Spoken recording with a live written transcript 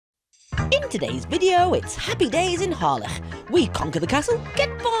In today's video, it's happy days in Harlech. We conquer the castle,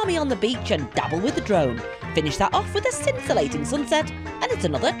 get balmy on the beach and dabble with the drone. Finish that off with a scintillating sunset, and it's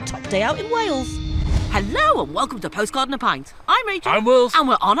another top day out in Wales. Hello and welcome to Postcard and a Pint. I'm Rachel. I'm Wills. And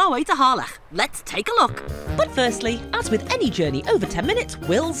we're on our way to Harlech. Let's take a look. But firstly, as with any journey over 10 minutes,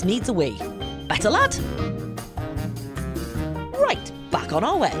 Wills needs a wee. Better lad? Right, back on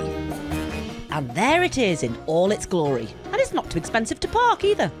our way. And there it is in all its glory. And it's not too expensive to park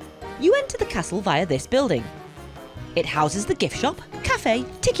either. You enter the castle via this building. It houses the gift shop, cafe,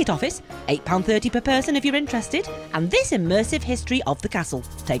 ticket office, £8.30 per person if you're interested, and this immersive history of the castle.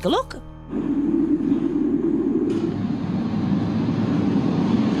 Take a look.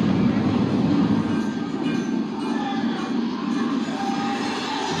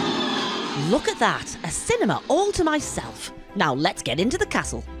 Look at that, a cinema all to myself. Now let's get into the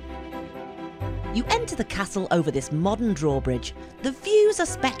castle. You enter the castle over this modern drawbridge. The views are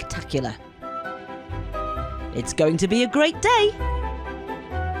spectacular. It's going to be a great day.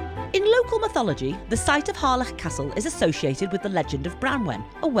 In local mythology, the site of Harlech Castle is associated with the legend of Branwen,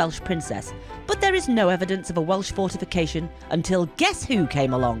 a Welsh princess. But there is no evidence of a Welsh fortification until guess who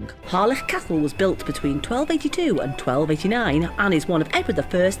came along? Harlech Castle was built between 1282 and 1289 and is one of Edward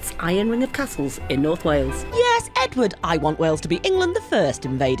I's Iron Ring of castles in North Wales. Yes, Edward, I want Wales to be England the first,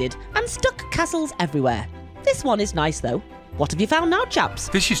 invaded, and stuck castles everywhere. This one is nice though. What have you found now, chaps?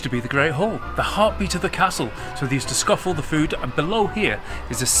 This used to be the Great Hall, the heartbeat of the castle, so they used to scoff all the food, and below here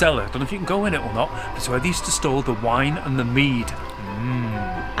is a cellar. Don't know if you can go in it or not, but it's where they used to store the wine and the mead.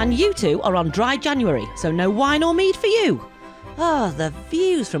 And you two are on dry January, so no wine or mead for you. Ah, the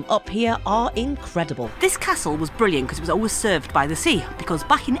views from up here are incredible. This castle was brilliant because it was always served by the sea, because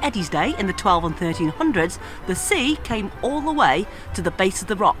back in Eddie's day, in the 12 and 1300s, the sea came all the way to the base of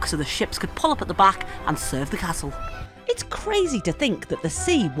the rock so the ships could pull up at the back and serve the castle. It's crazy to think that the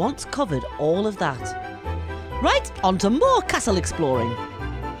sea once covered all of that. Right, on to more castle exploring.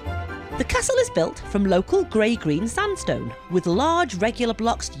 The castle is built from local grey-green sandstone, with large regular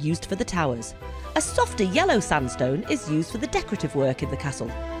blocks used for the towers. A softer yellow sandstone is used for the decorative work in the castle,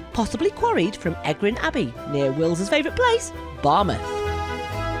 possibly quarried from Egrin Abbey, near Wills's favourite place, Barmouth.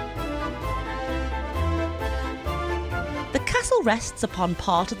 The castle rests upon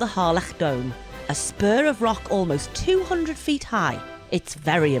part of the Harlech Dome, a spur of rock almost 200 feet high. It's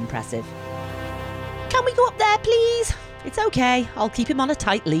very impressive. Can we go up there, please? It's okay, I'll keep him on a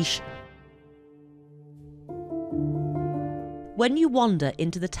tight leash. When you wander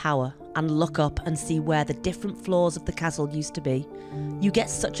into the tower and look up and see where the different floors of the castle used to be, you get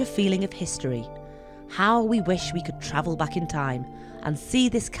such a feeling of history. How we wish we could travel back in time and see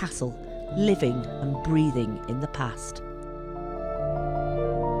this castle living and breathing in the past.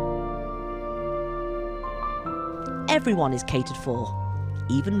 Everyone is catered for,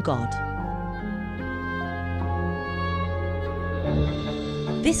 even God.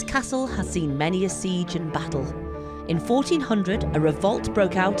 This castle has seen many a siege and battle. In 1400, a revolt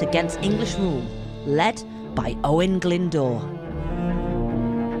broke out against English rule, led by Owain Glyndwr.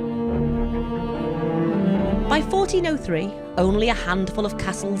 By 1403, only a handful of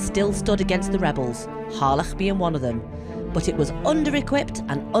castles still stood against the rebels, Harlech being one of them, but it was under-equipped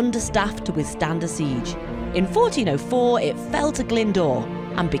and understaffed to withstand a siege. In 1404, it fell to Glyndwr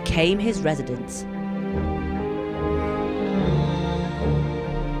and became his residence.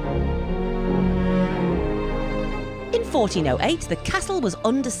 In 1408, the castle was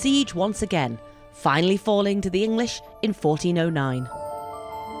under siege once again, finally falling to the English in 1409.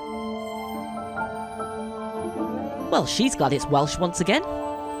 Well, she's glad it's Welsh once again.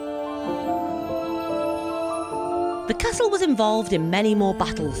 The castle was involved in many more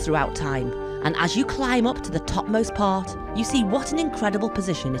battles throughout time, and as you climb up to the topmost part, you see what an incredible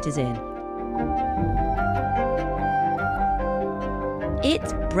position it is in.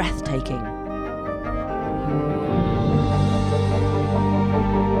 It's breathtaking.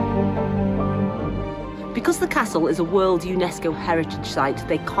 Because the castle is a World UNESCO Heritage Site,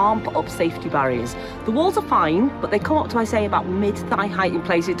 they can't put up safety barriers. The walls are fine, but they come up to, I say, about mid-thigh height in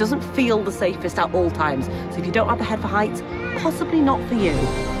place. It doesn't feel the safest at all times. So if you don't have the head for heights, possibly not for you.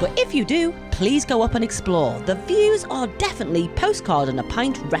 But if you do, please go up and explore. The views are definitely Postcard and a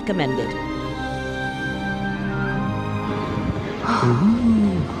Pint recommended.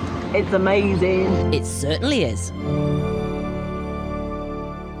 It's amazing. It certainly is.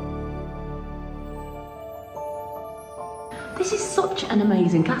 This is such an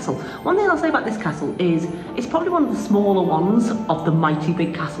amazing castle. One thing I'll say about this castle is it's probably one of the smaller ones of the mighty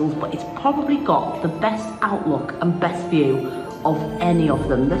big castles, but it's probably got the best outlook and best view of any of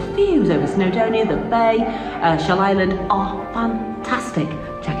them. The views over Snowdonia, the bay, Shell Island are fantastic.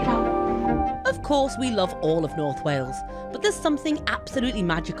 Check it out. Of course, we love all of North Wales, but there's something absolutely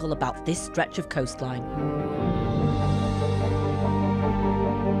magical about this stretch of coastline.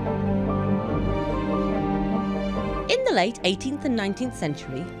 In the late 18th and 19th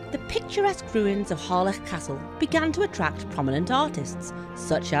century, the picturesque ruins of Harlech Castle began to attract prominent artists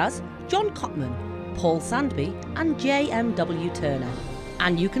such as John Cotman, Paul Sandby and J.M.W. Turner,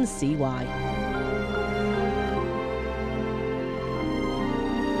 and you can see why.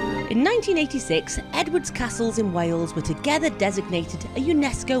 In 1986, Edward's castles in Wales were together designated a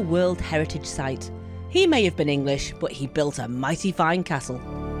UNESCO World Heritage Site. He may have been English, but he built a mighty fine castle.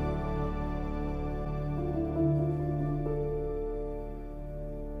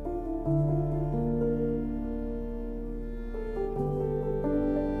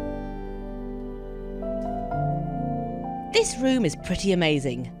 This room is pretty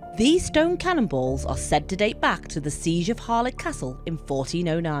amazing. These stone cannonballs are said to date back to the siege of Harlech Castle in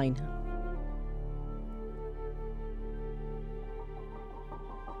 1409.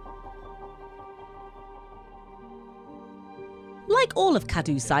 Like all of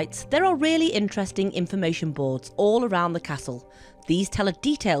Cadw's sites, there are really interesting information boards all around the castle. These tell a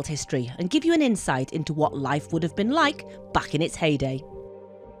detailed history and give you an insight into what life would have been like back in its heyday.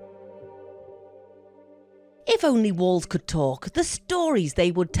 If only walls could talk, the stories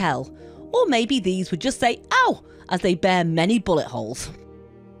they would tell. Or maybe these would just say, "Ow!" as they bear many bullet holes.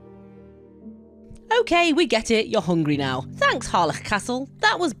 OK, we get it, you're hungry now. Thanks, Harlech Castle,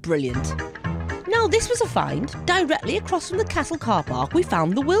 that was brilliant. Now this was a find. Directly across from the castle car park we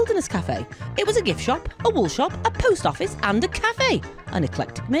found the Wilderness Cafe. It was a gift shop, a wool shop, a post office and a cafe. An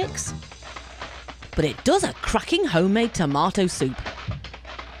eclectic mix. But it does a cracking homemade tomato soup.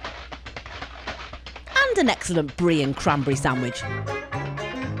 And an excellent brie and cranberry sandwich.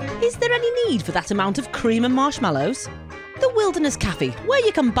 Is there any need for that amount of cream and marshmallows? The Wilderness Cafe, where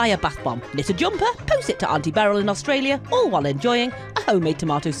you can buy a bath bomb, knit a jumper, post it to Auntie Beryl in Australia, all while enjoying a homemade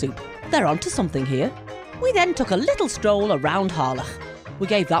tomato soup. They're onto something here. We then took a little stroll around Harlech. We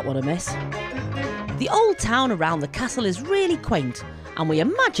gave that one a miss. The old town around the castle is really quaint, and we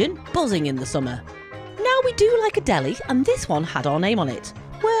imagine buzzing in the summer. Now we do like a deli, and this one had our name on it.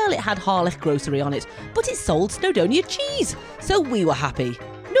 Well, it had Harlech Grocery on it, but it sold Snowdonia cheese, so we were happy.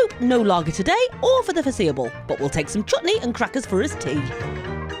 Nope, no lager today or for the foreseeable, but we'll take some chutney and crackers for his tea.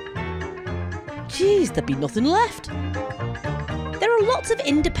 Geez, there'd be nothing left. There are lots of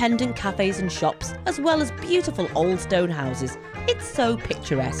independent cafes and shops, as well as beautiful old stone houses. It's so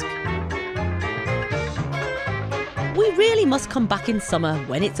picturesque. We really must come back in summer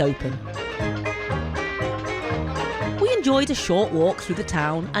when it's open. We enjoyed a short walk through the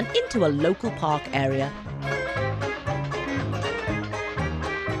town and into a local park area.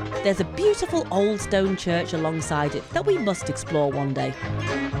 There's a beautiful old stone church alongside it that we must explore one day.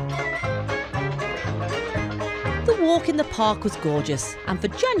 The walk in the park was gorgeous, and for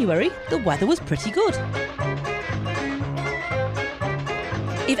January, the weather was pretty good.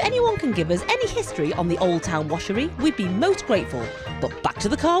 If anyone can give us any history on the Old Town Washery, we'd be most grateful. But back to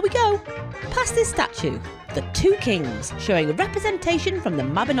the car we go. Past this statue, the two kings, showing a representation from the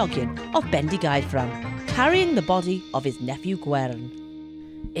Mabinogion of Bendigeidfran, carrying the body of his nephew Gwynydd.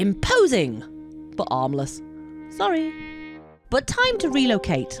 Imposing, but harmless. Sorry. But time to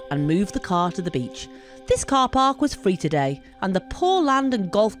relocate and move the car to the beach. This car park was free today, and the poor land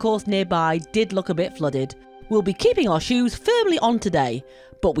and golf course nearby did look a bit flooded. We'll be keeping our shoes firmly on today,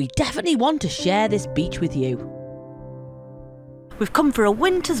 but we definitely want to share this beach with you. We've come for a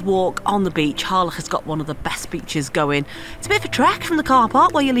winter's walk on the beach. Harlech has got one of the best beaches going. It's a bit of a trek from the car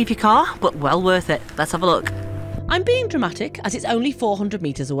park where you leave your car, but well worth it. Let's have a look. I'm being dramatic as it's only 400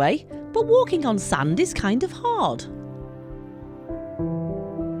 metres away, but walking on sand is kind of hard.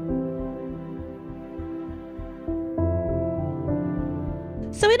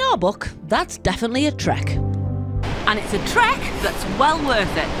 So in our book, that's definitely a trek. And it's a trek that's well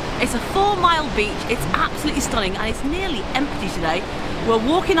worth it. It's a 4-mile beach, it's absolutely stunning, and it's nearly empty today. We're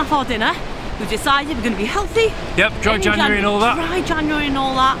walking off our dinner. We've decided we're going to be healthy. Yep, dry January and all that. Dry January and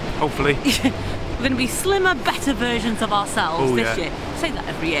all that. Hopefully. We're going to be slimmer, better versions of ourselves this year. I say that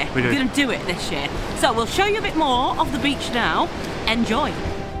every year. We're going to do it this year. So we'll show you a bit more of the beach now. Enjoy.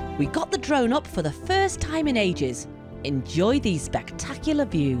 We got the drone up for the first time in ages. Enjoy these spectacular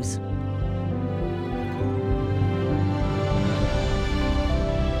views.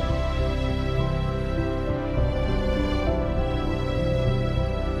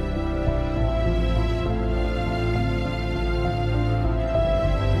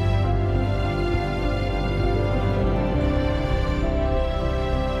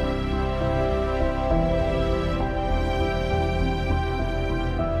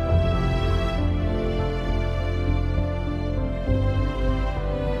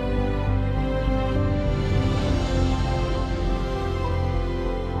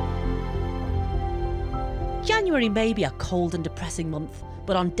 January may be a cold and depressing month,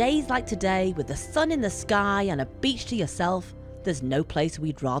 but on days like today, with the sun in the sky and a beach to yourself, there's no place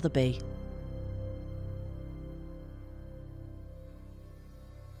we'd rather be.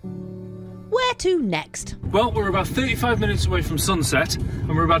 Where to next? Well, we're about 35 minutes away from sunset and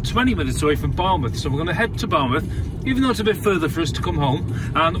we're about 20 minutes away from Barmouth, so we're going to head to Barmouth, even though it's a bit further for us to come home,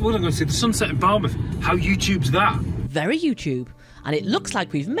 and we're going to go see the sunset in Barmouth. How YouTube's that? Very YouTube, and it looks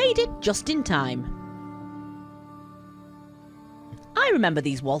like we've made it just in time. I remember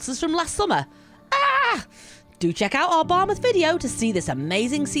these waltzes from last summer. Ah! Do check out our Barmouth video to see this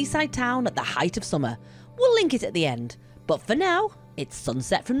amazing seaside town at the height of summer. We'll link it at the end, but for now, it's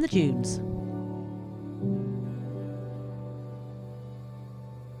sunset from the dunes.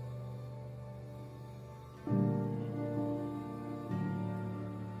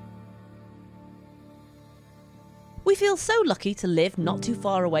 We feel so lucky to live not too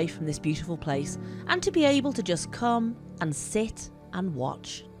far away from this beautiful place and to be able to just come and sit and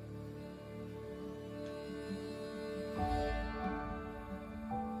watch.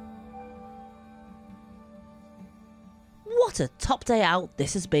 What a top day out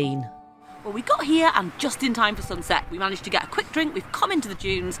this has been. Well, we got here and just in time for sunset. We managed to get a quick drink, we've come into the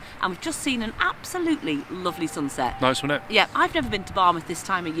dunes and we've just seen an absolutely lovely sunset. Nice, wasn't it? Yeah, I've never been to Barmouth this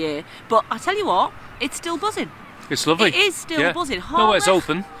time of year, but I tell you what, it's still buzzing. It's lovely. It is still buzzing. No, it's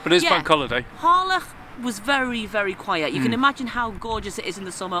open, but it's bank holiday. Harlech was very, very quiet. You can imagine how gorgeous it is in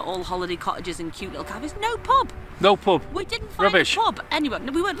the summer, all holiday cottages and cute little cafes. No pub. No pub. We didn't find a pub anywhere.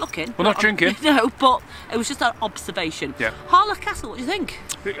 No, we weren't looking. We're not drinking. No, but it was just an observation. Yeah. Harlech Castle, what do you think?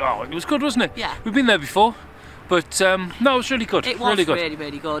 Oh, it was good, wasn't it? Yeah. We've been there before. But no, it was really good. It was really good. really,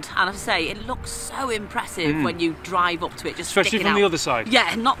 really good. And I have to say, it looks so impressive when you drive up to it, just especially sticking from out. the other side.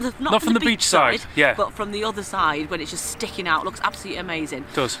 Yeah, not from the beach side. Yeah, but from the other side when it's just sticking out. It looks absolutely amazing.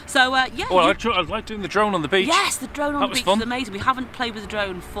 It does. So yeah. Well, I like doing the drone on the beach. Yes, the drone on the beach was is amazing. We haven't played with the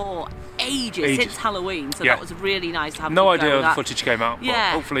drone for ages. Since Halloween, so that was really nice to have. No idea how the footage came out.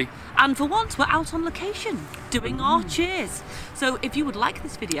 Yeah, but hopefully. And for once, we're out on location doing our cheers. So if you would like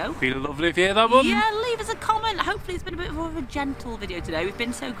this video, be lovely if you hear that one. Yeah, leave us a comment. Hopefully it's been a bit more of a gentle video today. We've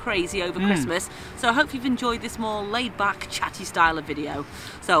been so crazy over Christmas, so hopefully you've enjoyed this more laid-back, chatty style of video.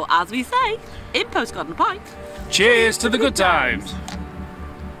 So as we say, in Postcard and Pipe, cheers to the good times.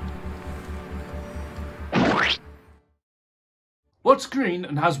 What's green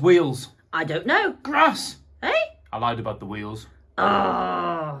and has wheels? I don't know. Grass. Hey? I lied about the wheels.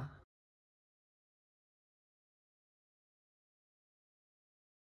 Oh.